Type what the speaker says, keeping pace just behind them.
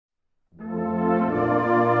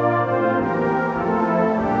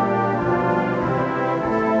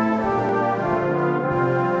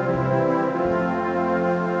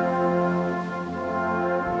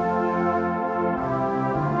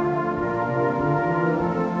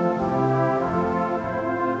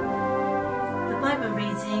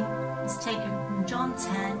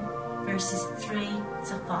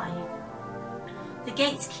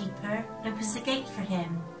gatekeeper opens the gate for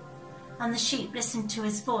him, and the sheep listen to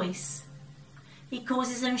his voice. He calls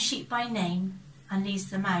his own sheep by name and leads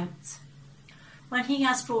them out. When he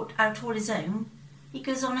has brought out all his own, he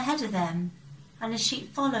goes on ahead of them, and the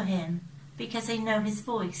sheep follow him because they know his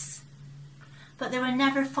voice. But they will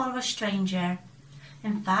never follow a stranger.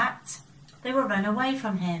 In fact, they will run away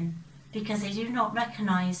from him because they do not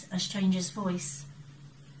recognize a stranger's voice.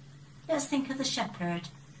 Let's think of the shepherd.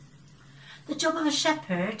 The job of a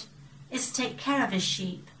shepherd is to take care of his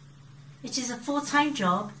sheep. It is a full-time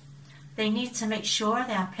job. They need to make sure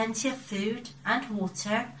they have plenty of food and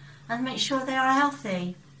water and make sure they are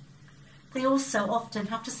healthy. They also often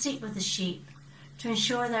have to sleep with the sheep to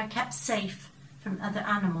ensure they are kept safe from other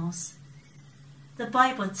animals. The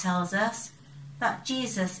Bible tells us that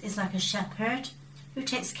Jesus is like a shepherd who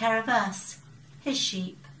takes care of us, his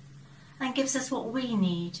sheep, and gives us what we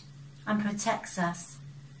need and protects us.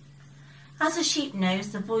 As a sheep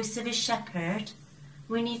knows the voice of his shepherd,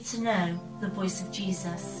 we need to know the voice of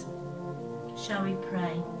Jesus. Shall we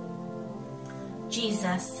pray?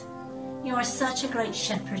 Jesus, you are such a great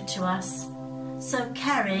shepherd to us, so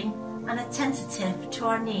caring and attentive to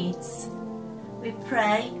our needs. We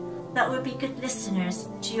pray that we'll be good listeners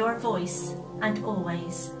to your voice and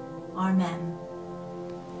always. Amen.